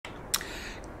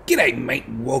G'day mate,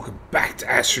 and welcome back to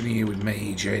Astroneer with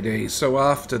me, JD. So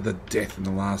after the death in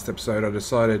the last episode, I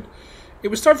decided it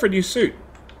was time for a new suit.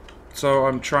 So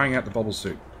I'm trying out the bubble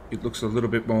suit. It looks a little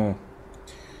bit more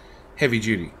heavy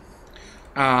duty.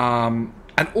 And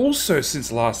also since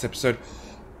the last episode,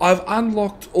 I've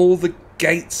unlocked all the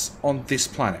gates on this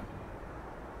planet.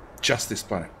 Just this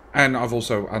planet. And I've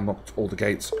also unlocked all the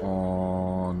gates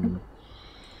on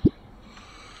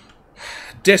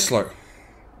Deslo.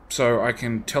 So I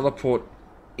can teleport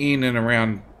in and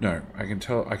around. No, I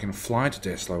can fly to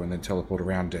Deslo and then teleport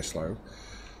around Deslo,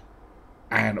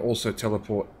 and also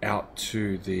teleport out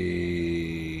to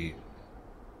the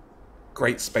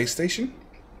Great Space Station,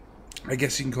 I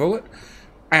guess you can call it.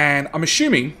 And I'm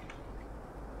assuming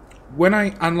when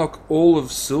I unlock all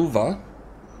of Silver,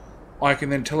 I can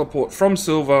then teleport from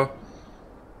Silver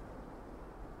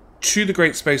to the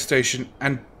Great Space Station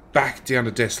and back down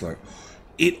to Deslo.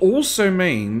 It also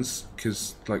means,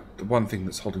 because like the one thing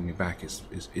that's holding me back is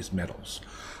metals.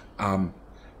 I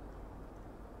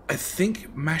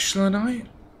think Mashlanite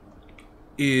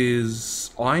is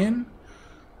iron,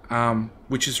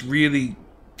 which is really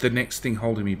the next thing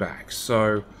holding me back.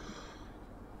 So,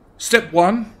 step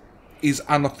 1 is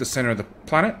unlock the center of the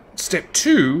planet. Step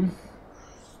 2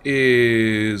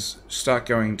 is start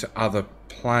going to other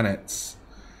planets.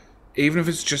 Even if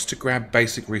it's just to grab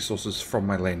basic resources from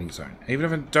my landing zone. Even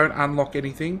if I don't unlock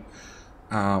anything,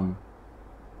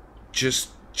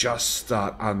 just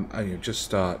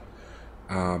start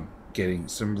getting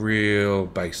some real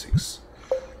basics.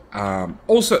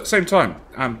 Also, at the same time,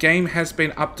 game has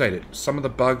been updated. Some of the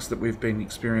bugs that we've been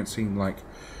experiencing, like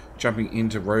jumping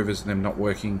into rovers and them not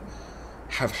working,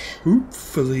 have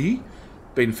hopefully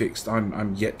been fixed.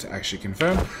 I'm yet to actually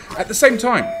confirm. At the same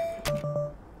time,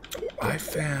 I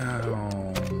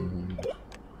found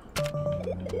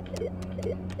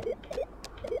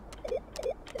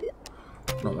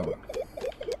not that one.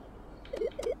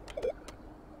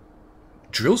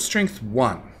 Drill Strength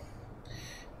 1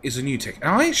 is a new tech. And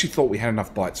I actually thought we had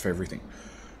enough bytes for everything.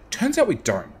 Turns out we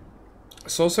don't.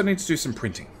 So I also need to do some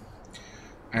printing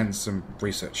and some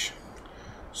research.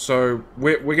 So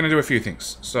we're going to do a few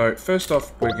things. So first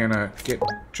off, we're going to get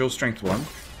Drill Strength 1,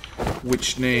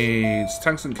 which needs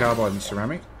tungsten carbide and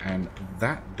ceramic, and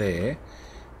that there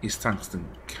is tungsten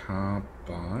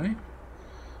carbide.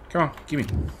 Come on, gimme.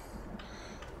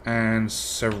 And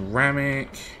ceramic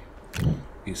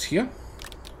is here.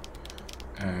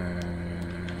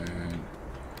 And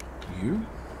you.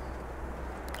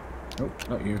 Nope,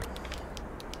 not you.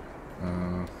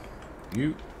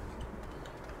 You.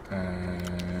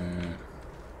 And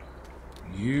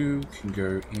you can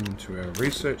go into our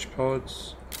research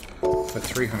pods. For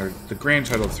 300, the grand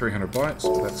total of 300 bytes,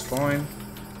 but that's fine.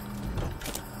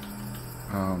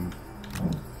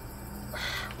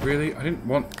 Really, I didn't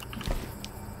want.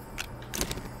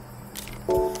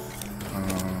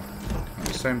 At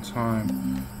the same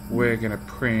time, we're gonna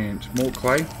print more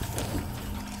clay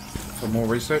for more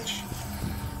research.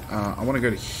 I want to go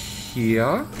to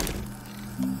here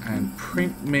and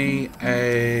print me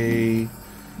a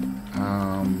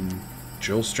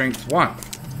Drill Strength 1.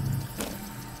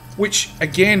 Which,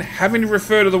 again, having to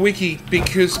refer to the wiki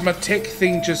because my tech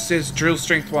thing just says Drill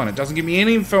Strength 1. It doesn't give me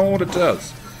any info on what it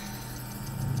does.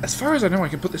 As far as I know, I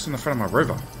can put this on the front of my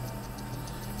rover.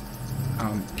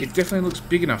 It definitely looks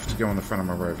big enough to go on the front of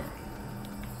my rover.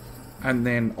 And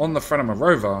then on the front of my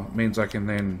rover means I can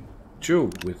then duel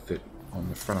with it on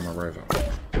the front of my rover.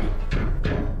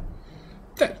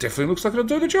 That definitely looks like it'll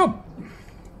do the job.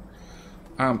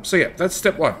 So yeah, that's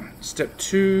step 1. Step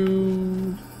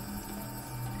 2...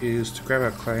 is to grab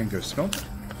our clay and go smelt.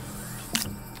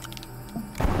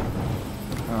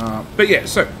 But yeah,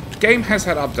 so game has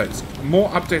had updates. More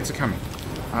updates are coming.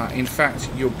 In fact,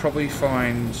 you'll probably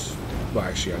find, well,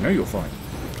 actually, I know you'll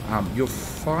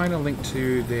find a link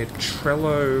to their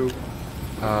Trello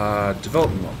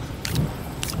development log.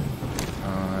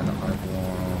 And I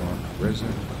want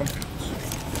resin compounds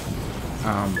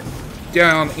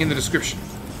down in the description.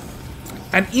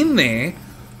 And in there,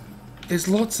 there's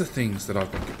lots of things that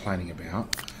I've been complaining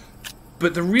about,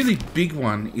 but the really big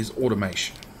one is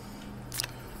automation.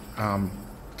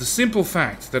 The simple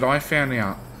fact that I found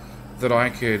out that I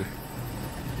could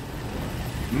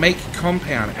make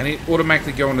compound and it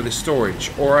automatically go into the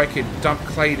storage, or I could dump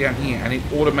clay down here and it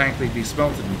automatically be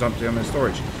smelted and dumped down the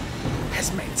storage,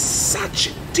 has made such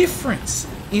a difference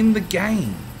in the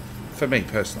game for me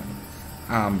personally.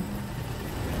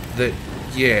 That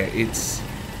yeah, it's.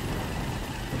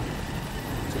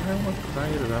 Did I want clay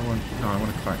or did I want... No, I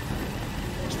want clay.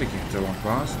 I was thinking, do I want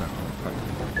glass? No, I want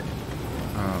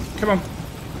clay. Come on.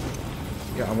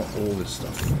 Yeah, I want all this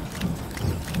stuff.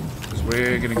 Because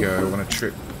we're going to go on a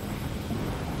trip.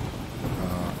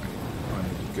 I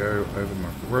need to go over my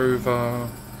rover.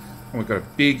 And we've got a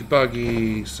big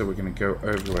buggy, so we're going to go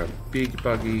over to our big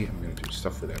buggy. I'm going to do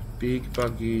stuff with our big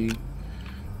buggy.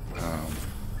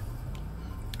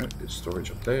 There's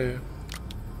storage up there.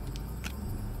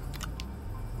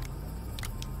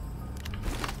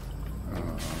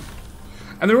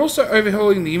 And they're also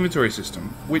overhauling the inventory system,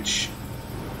 which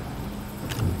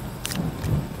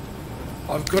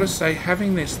I've got to say,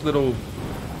 having this little...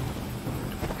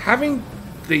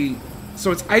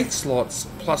 So it's 8 slots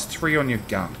plus 3 on your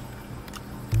gun.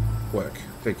 Work.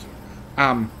 Thank you.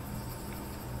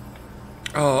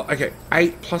 Oh, okay.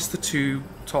 8 plus the 2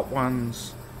 top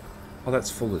ones. Oh,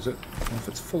 that's full, is it? Well, if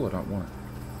it's full, I don't want it.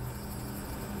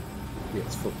 Yeah,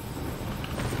 it's full.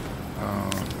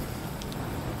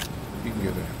 You can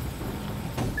go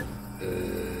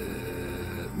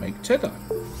there. Make tether.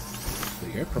 There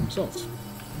you go, problem solved.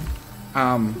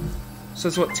 So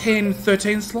it's what, 10,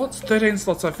 13 slots? 13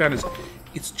 slots I found is...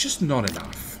 It's just not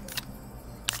enough.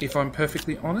 If I'm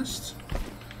perfectly honest.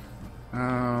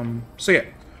 So yeah,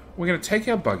 we're going to take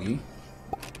our buggy.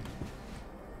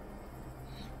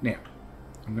 Now,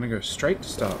 I'm going to go straight to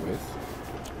start with.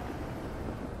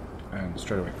 And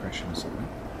straight away crash into something.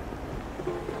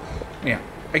 Now,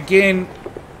 again,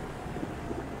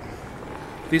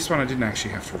 this one I didn't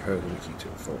actually have to refer the wiki to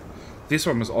before. This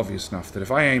one was obvious enough that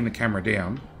if I aim the camera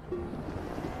down...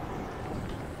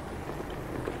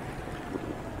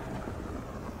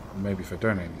 Maybe if I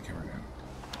don't aim the camera down.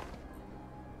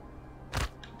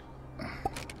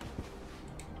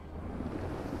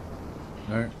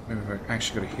 No, maybe if I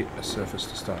actually got to hit a surface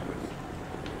to start with.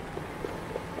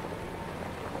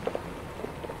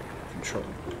 Control.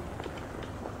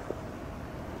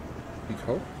 Big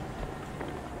hole.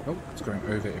 Oh, it's going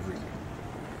over everything.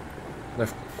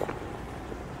 Left.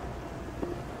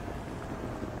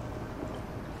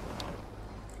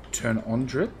 Turn on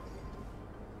drill.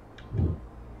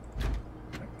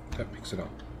 That picks it up.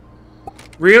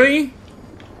 Really?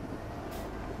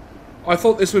 I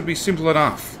thought this would be simple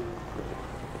enough.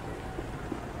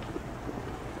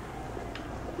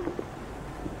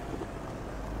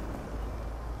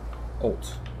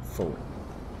 Alt forward.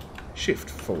 Shift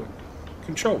forward.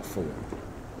 Control forward.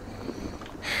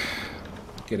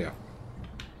 Get out.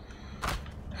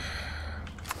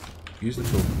 Use the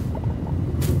tool.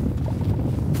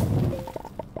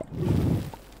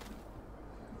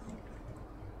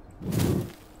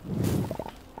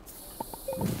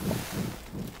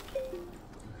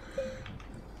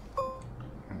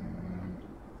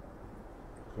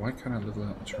 Why can't I level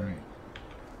out the terrain?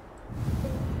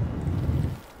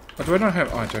 Oh, do I not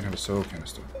have... Oh, I don't have a soil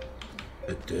canister.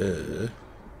 Duh.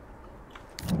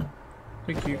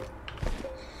 Thank you.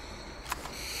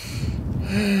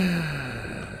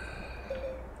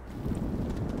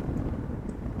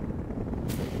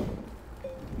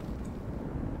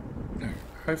 No,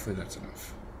 hopefully that's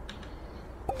enough.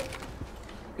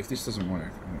 If this doesn't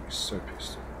work, I'm going to be so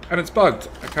pissed. And it's bugged.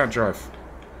 I can't drive.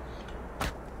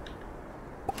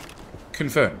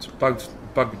 Confirmed. Bugged.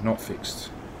 Bug not fixed.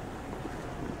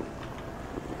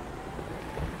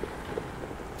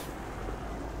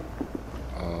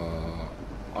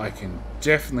 I can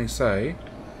definitely say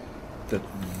that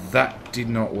that did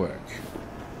not work.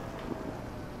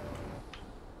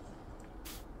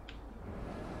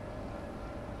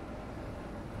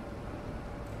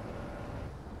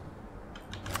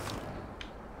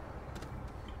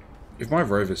 If my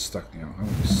rover's stuck now, I'm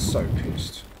going to be so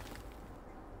pissed.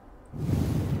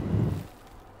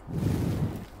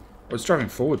 I was driving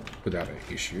forward without an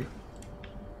issue.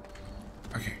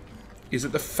 Okay. Is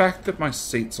it the fact that my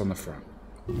seat's on the front?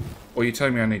 Or are you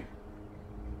telling me I need...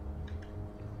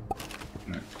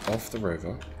 No, off the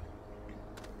rover.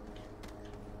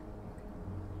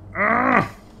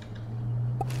 Ah!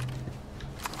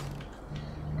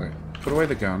 Okay, put away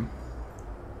the gun.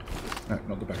 No,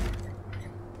 not the backpack. Okay.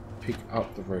 Pick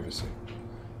up the rover seat.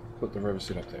 Put the rover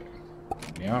seat up there.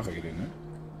 Now if I get in there.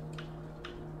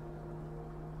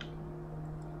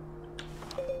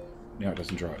 Now it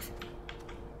doesn't drive.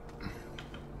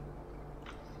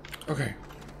 Okay.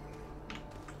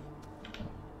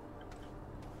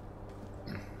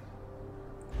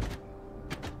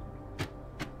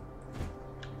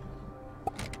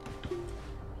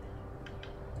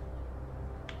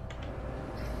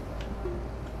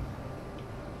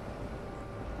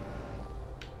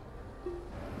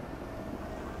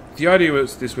 The idea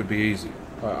was this would be easy.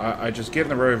 I just get in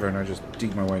the rover and I just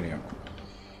dig my way down.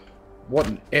 What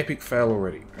an epic fail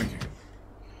already. Okay.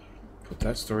 Put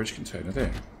that storage container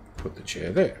there. Put the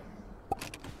chair there.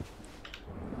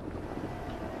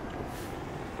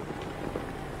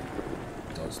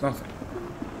 It's nothing.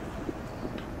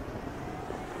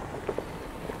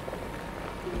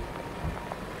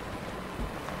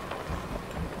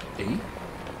 E,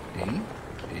 E,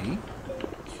 E,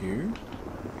 Q,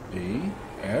 E,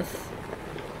 F.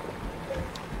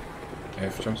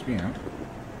 F jumps me out.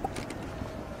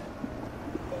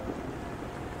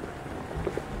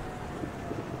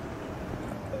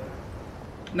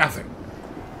 Nothing.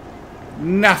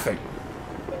 Nothing.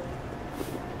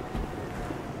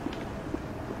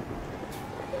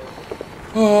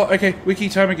 Oh, okay. Wiki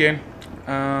time again.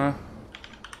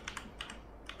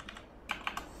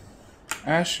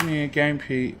 Astroneer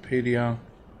Gamepedia.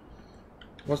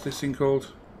 What's this thing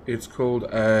called? It's called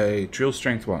a Drill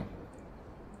Strength 1.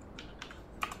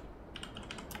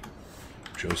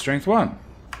 Drill Strength 1.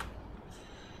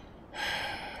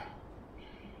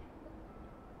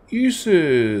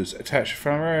 Uses attach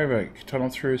front rover, tunnel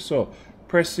through saw.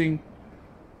 Pressing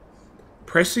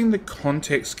the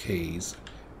context keys,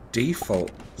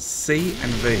 default C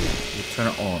and V will turn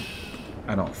it on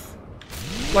and off.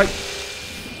 Like,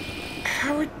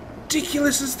 how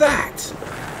ridiculous is that?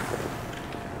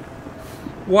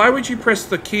 Why would you press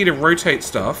the key to rotate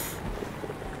stuff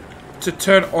to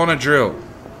turn on a drill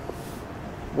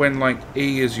when, like,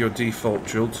 E is your default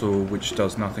drill tool, which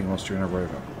does nothing whilst you're in a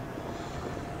rover?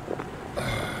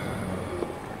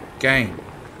 Game.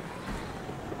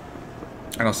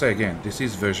 And I'll say again, this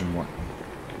is version 1.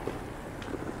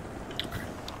 Okay.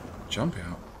 Jump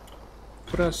out.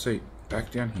 Put our seat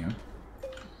back down here.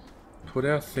 Put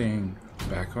our thing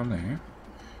back on there.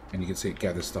 And you can see it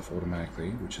gathers stuff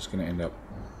automatically, which is going to end up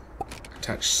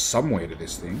attached somewhere to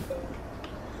this thing.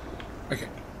 Okay.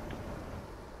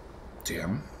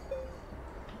 Down.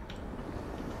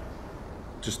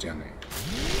 Just down there.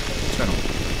 Turn on.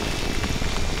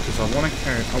 Because I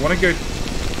want to go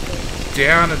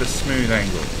down at a smooth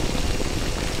angle.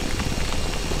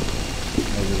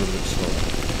 Maybe a little bit slower.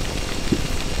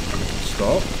 Okay,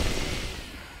 stop.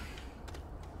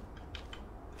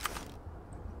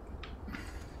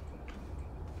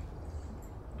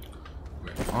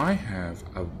 Wait, I have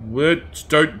a word.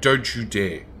 Don't you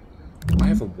dare. I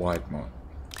have a wide mod.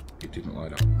 It didn't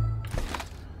light up.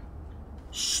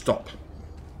 Stop.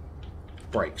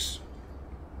 Brakes.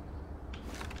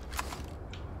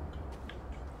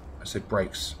 I said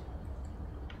brakes.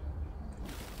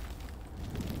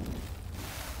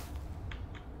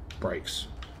 Brakes.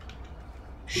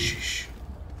 Shh.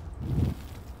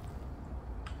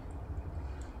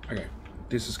 Okay,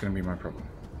 this is going to be my problem.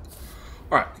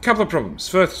 Alright, a couple of problems.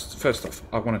 First off,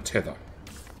 I want to tether.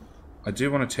 I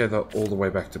do want to tether all the way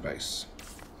back to base.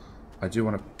 I do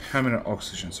want a permanent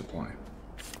oxygen supply.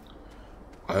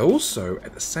 I also,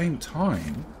 at the same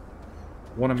time,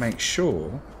 want to make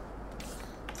sure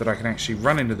that I can actually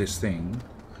run into this thing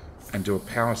and do a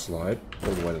power slide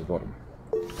all the way to the bottom.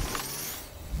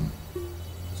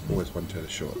 It's always one tether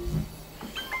short.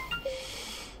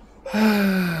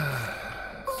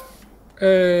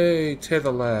 Hey,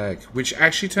 tether lag, which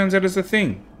actually turns out is a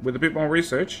thing. With a bit more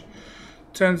research,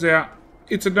 turns out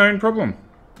it's a known problem.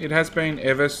 It has been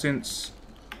ever since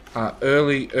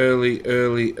early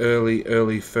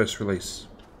first release.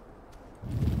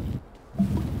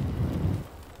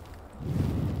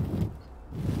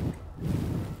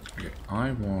 Okay,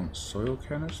 I want soil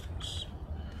canisters,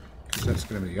 because that's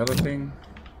going to be the other thing.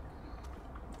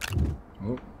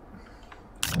 Oh.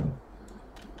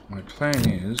 My plan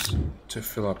is to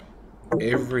fill up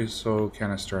every soil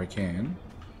canister I can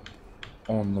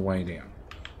on the way down.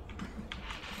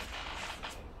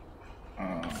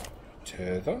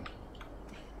 Tether.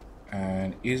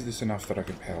 And is this enough that I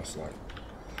can power slide?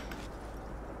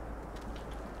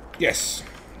 Yes.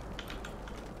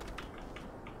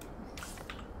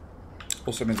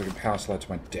 Also means I can power slide to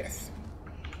my death.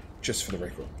 Just for the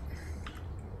record.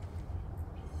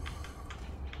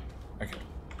 Okay.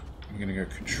 I'm gonna go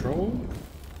control.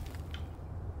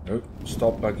 Nope.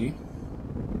 Stop buggy.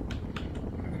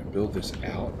 I'm gonna build this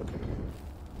out.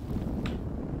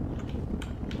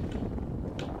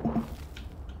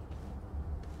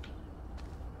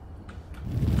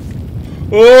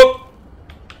 Oh!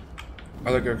 I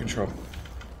let go of control.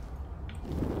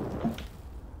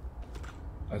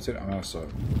 That's it. I'm outside.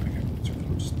 Okay, so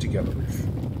we'll just dig out the roof.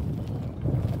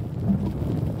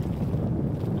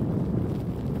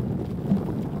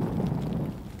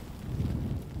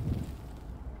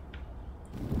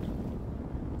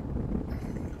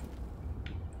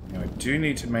 Now I do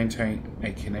need to maintain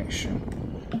a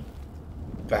connection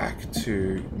back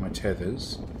to my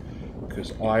tethers,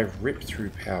 because I've ripped through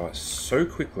power so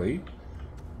quickly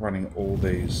running all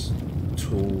these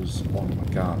tools on my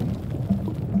gun.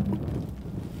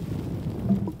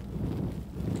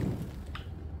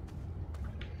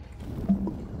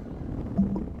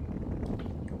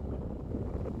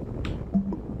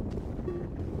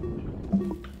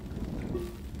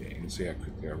 see how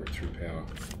quickly I rip through power.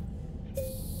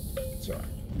 It's alright.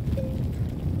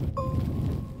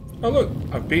 Oh look,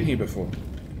 I've been here before.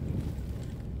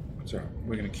 It's alright.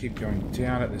 We're going to keep going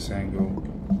down at this angle.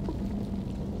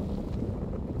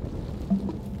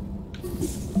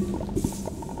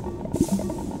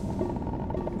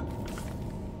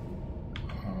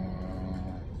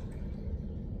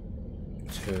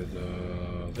 Tether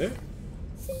there.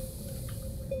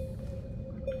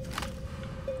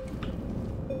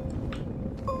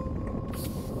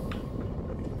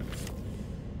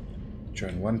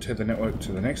 Join one tether network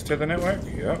to the next tether network.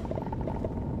 Yep.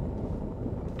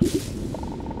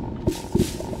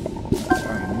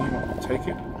 Take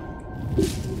it.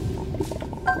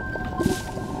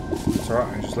 It's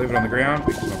alright, I just leave it on the ground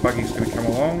because my buggy's going to come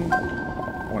along.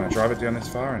 I want to drive it down this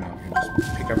far and I can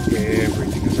just pick up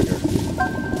everything as I go.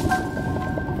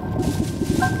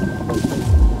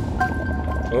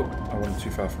 Oh, I went too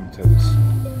far from the tethers.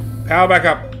 Power back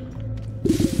up!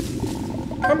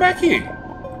 Come back here!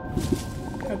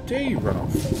 How dare you run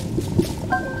off?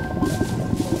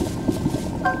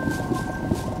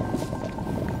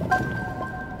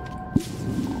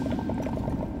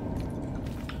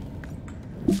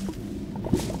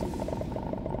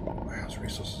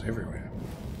 Everywhere.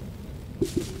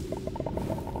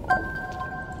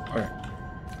 Okay.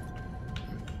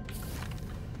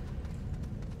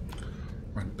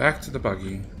 Run back to the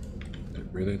buggy.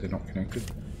 Really, they're not connected?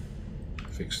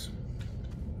 Fixed.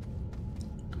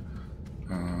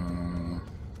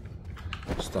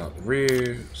 Start the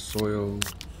rear. Soil.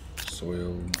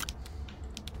 Soil.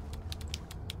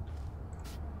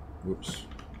 Whoops.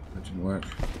 That didn't work.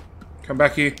 Come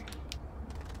back here.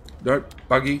 Nope.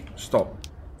 Buggy. Stop.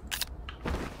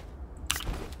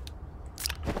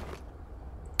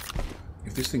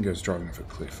 If this thing goes driving off a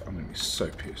cliff, I'm going to be so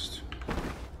pissed.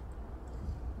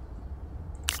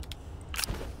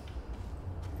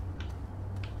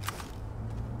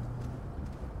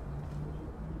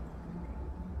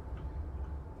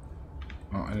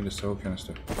 Oh, I need a soil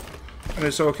canister. I need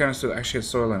a soil canister that actually has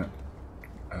soil in it.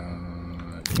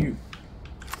 You.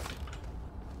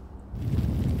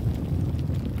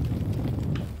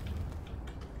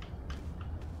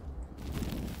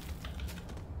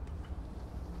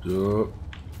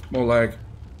 More lag.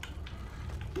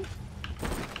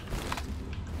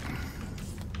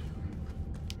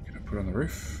 Can I put on the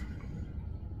roof?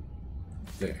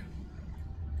 There.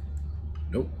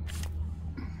 Nope.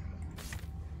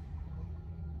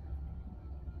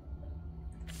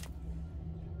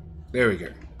 There we go.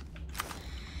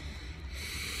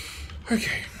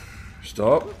 Okay.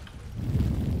 Stop.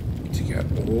 To get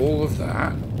all of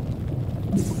that.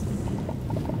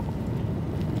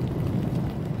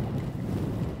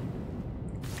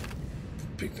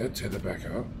 Pick that tether back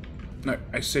up. No,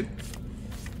 I said...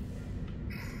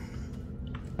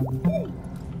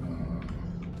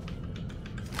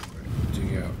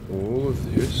 dig out all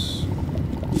of this.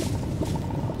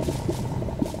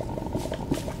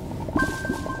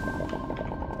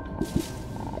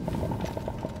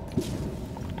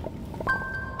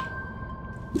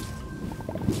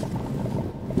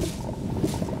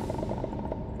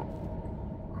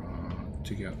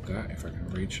 Dig out that if I can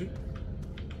reach it.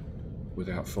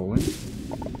 Without falling.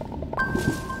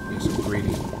 Yes, I'm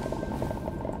greedy.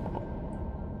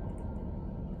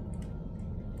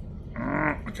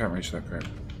 I can't reach that crap.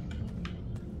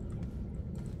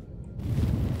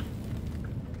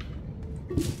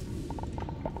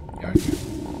 Yeah, I can.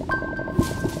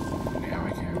 Now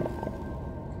I can.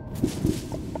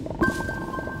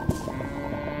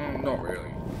 Not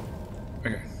really.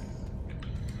 Okay.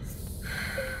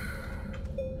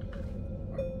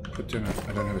 Put down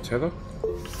I don't have a tether.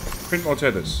 Print more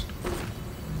tethers.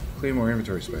 Clear more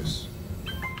inventory space.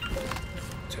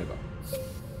 Tether.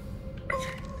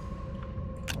 Okay.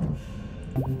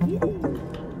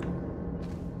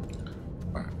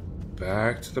 Alright.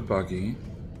 Back to the buggy.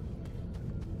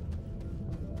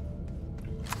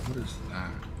 What is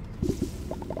that?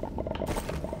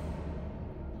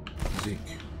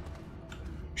 Zeke.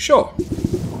 Sure.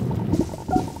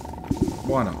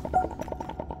 Why not?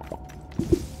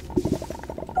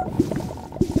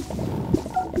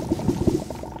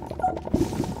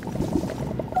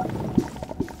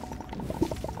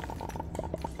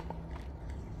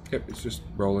 Yep, it's just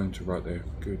rolling to right there.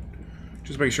 Good.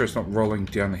 Just make sure it's not rolling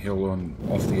down the hill on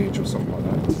off the edge or something like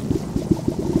that.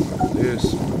 Like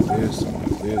this, like this,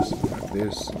 like this, like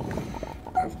this.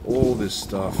 I have all this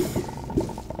stuff.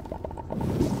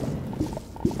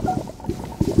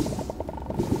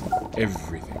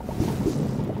 Everything.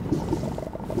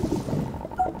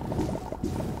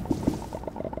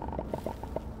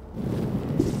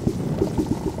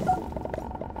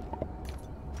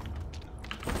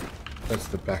 That's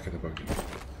the back of the buggy.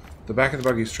 The back of the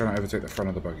buggy is trying to overtake the front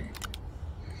of the buggy.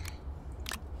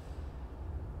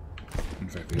 In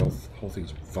fact, the whole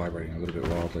thing's vibrating a little bit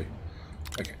wildly.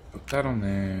 Okay, put that on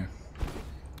there.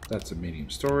 That's a medium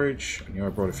storage. I knew I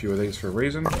brought a few of these for a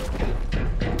reason.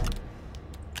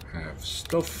 Have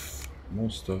stuff. More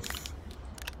stuff.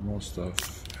 More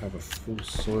stuff. Have a full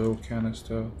soil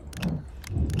canister.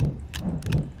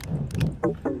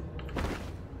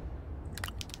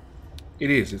 It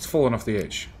is. It's fallen off the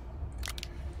edge.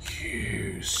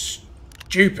 You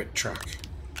stupid truck.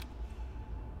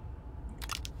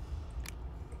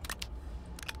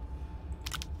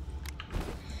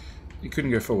 You couldn't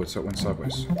go forward, so it went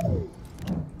sideways.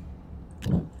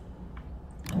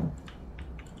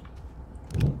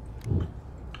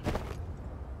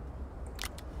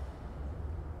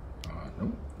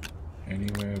 Nope.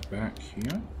 Anywhere back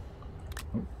here?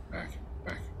 Nope. Back.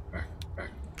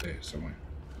 There, somewhere.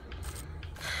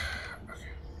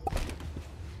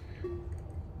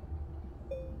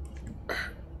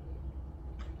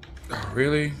 Oh,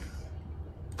 really?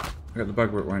 I got the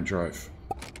bug where it won't drive.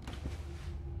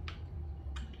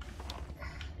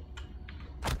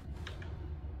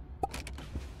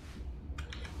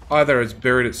 Either it's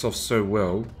buried itself so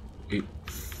well, it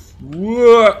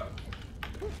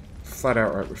flat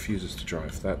outright refuses to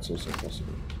drive. That's also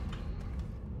possible.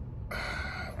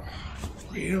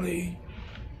 Really?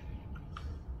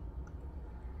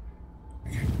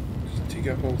 Okay, just dig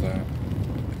up all that.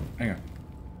 Hang on.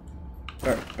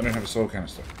 Oh, I don't have a soil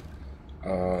canister.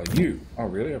 You. Oh,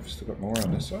 really? I've still got more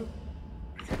on this side?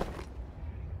 Okay.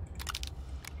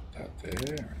 That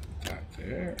there. That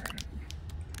there.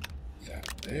 That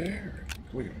there.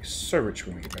 We're going to be so rich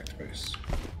when we get back to base.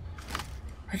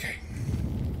 Okay.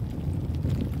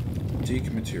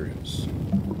 Dig materials.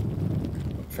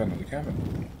 Found another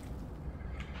cabin.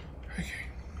 Okay.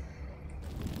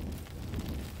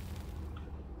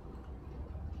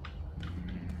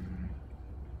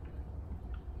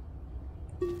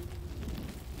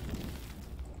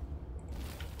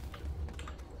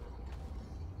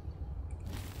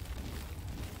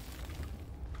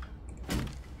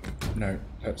 No,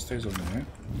 that stays on there.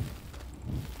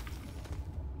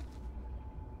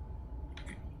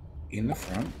 Okay. In the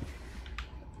front.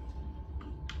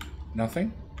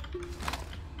 Nothing.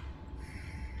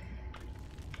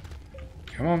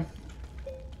 Come on.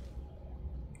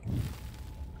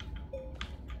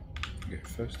 Okay,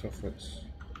 first off, let's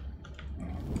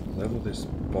level this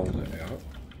boulder out.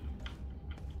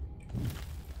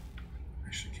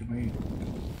 Actually, can we...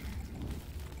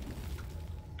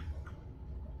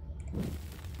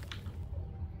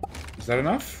 Is that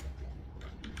enough?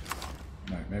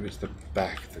 No, maybe it's the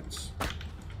back that's...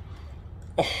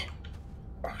 Oh!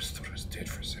 I just thought I was dead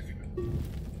for a second. I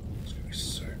was going to be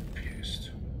so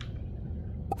pissed.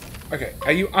 Okay,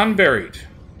 are you unburied?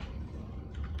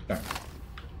 No.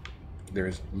 There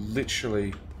is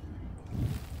literally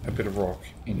a bit of rock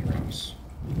in your ass.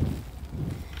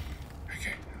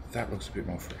 Okay, that looks a bit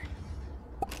more free.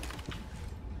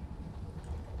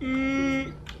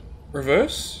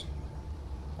 Reverse?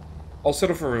 I'll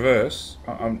settle for reverse.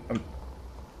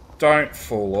 Don't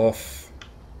fall off.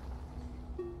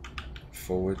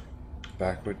 Forward,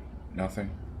 backward, nothing.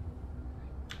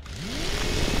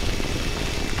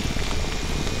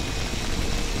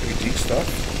 Maybe dig stuff.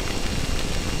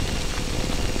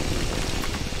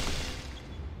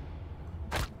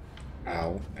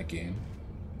 Ow, again.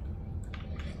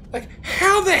 Like,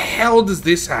 how the hell does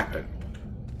this happen?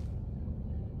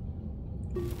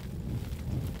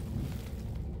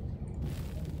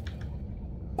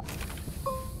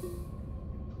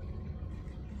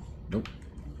 Nope.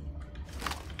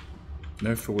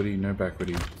 No forwardy, no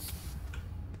backwardy.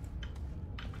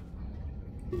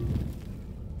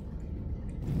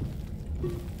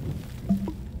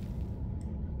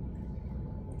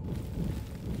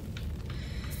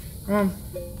 Come on,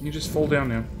 you just fall down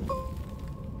now.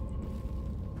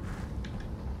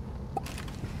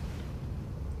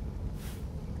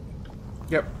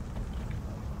 Yep.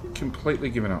 Completely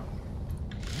given up.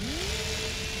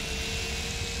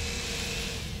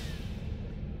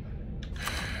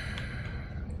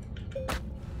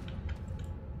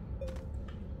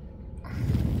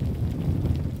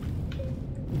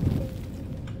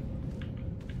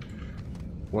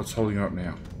 What's holding you up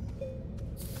now?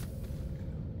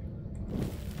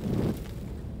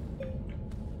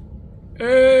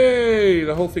 Hey!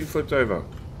 The whole thing flipped over.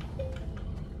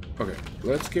 Okay,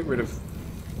 let's get rid of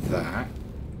that.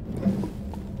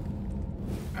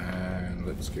 And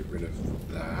let's get rid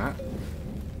of that.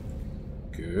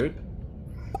 Good.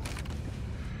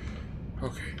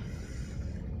 Okay.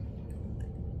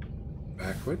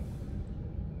 Backward.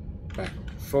 Back.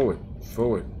 Forward.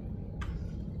 Forward.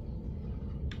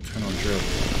 Turn on drill.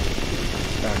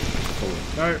 Back. Forward.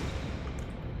 No.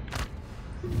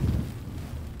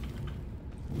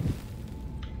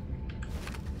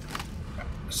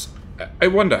 I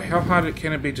wonder, how hard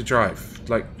can it be to drive?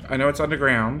 Like, I know it's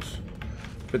underground,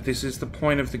 but this is the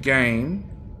point of the game.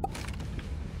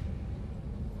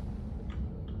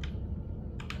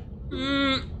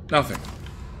 Nothing.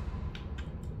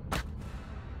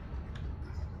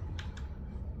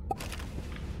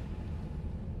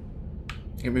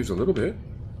 It moves a little bit.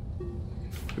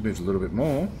 It moves a little bit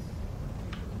more.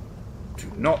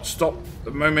 Do not stop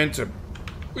the momentum.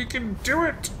 We can do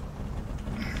it!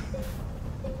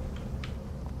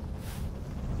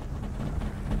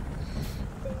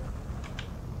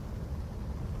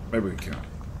 Maybe we can't.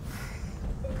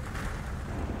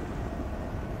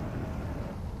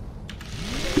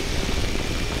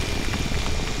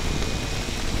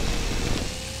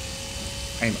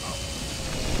 Aim up.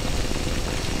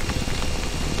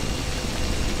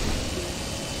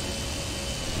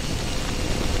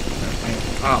 No, aim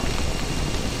up.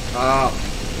 Up.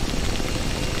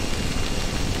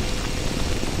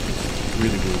 It's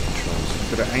really weird controls.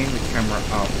 You've got to aim the camera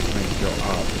up to make it go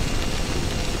up.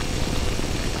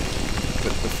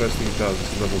 But the first thing it does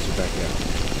is levels you back out.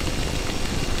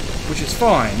 Which is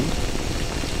fine.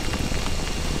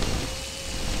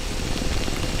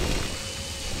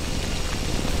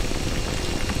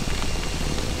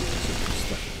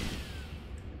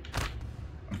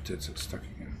 I'm dead set stuck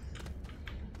again.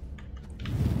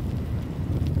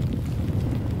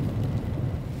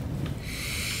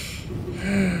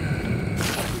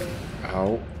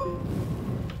 Ow.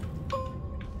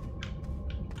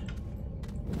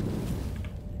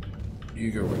 You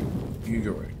go away. You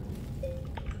go away.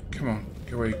 Come on,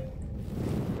 go away.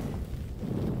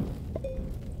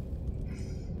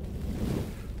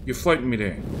 You're floating me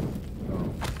there.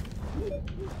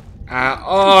 Oh,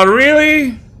 oh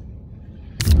really?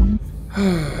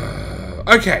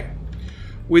 Okay.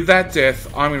 With that death,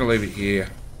 I'm going to leave it here.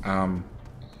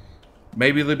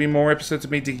 Maybe there'll be more episodes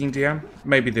of me digging down.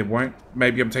 Maybe there won't.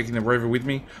 Maybe I'm taking the rover with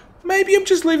me. Maybe I'm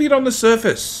just leaving it on the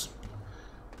surface.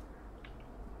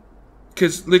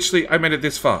 Because literally, I made it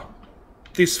this far.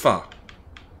 This far.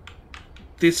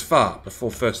 This far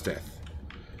before first death.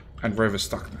 And rover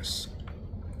stuckness.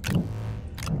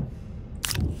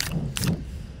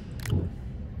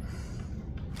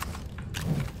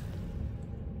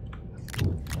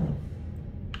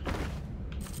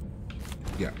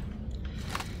 Yeah.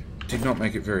 Did not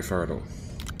make it very far at all.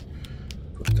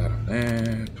 Put that on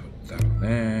there. Put that on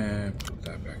there. Put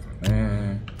that back on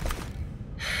there.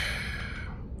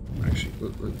 Actually,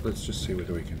 let's just see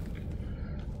whether we can.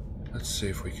 Let's see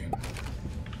if we can.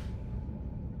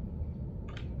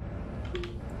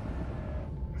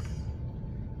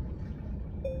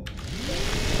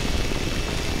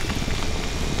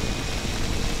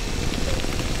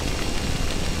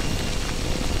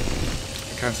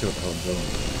 I can't see what the hell I'm doing.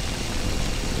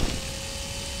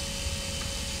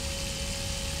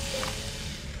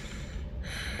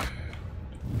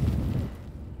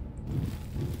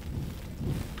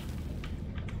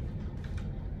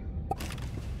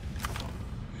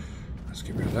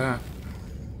 Get rid of that.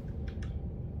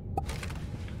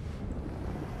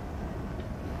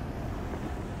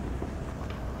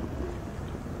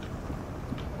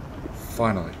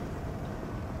 Finally.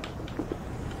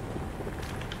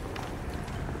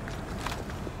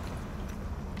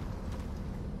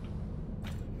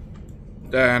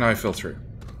 And I fell through.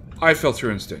 I fell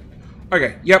through instead.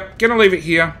 Okay, yep, gonna leave it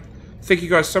here. Thank you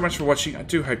guys so much for watching. I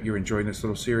do hope you're enjoying this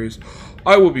little series.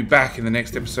 I will be back in the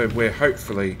next episode where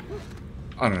hopefully,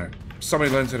 I don't know,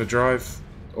 somebody learns how to drive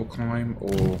or climb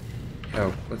or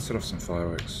hell, let's set off some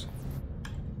fireworks.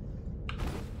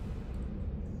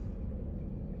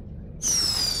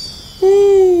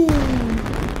 Woo!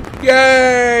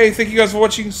 Yay! Thank you guys for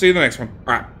watching. See you in the next one.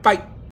 Alright, bye!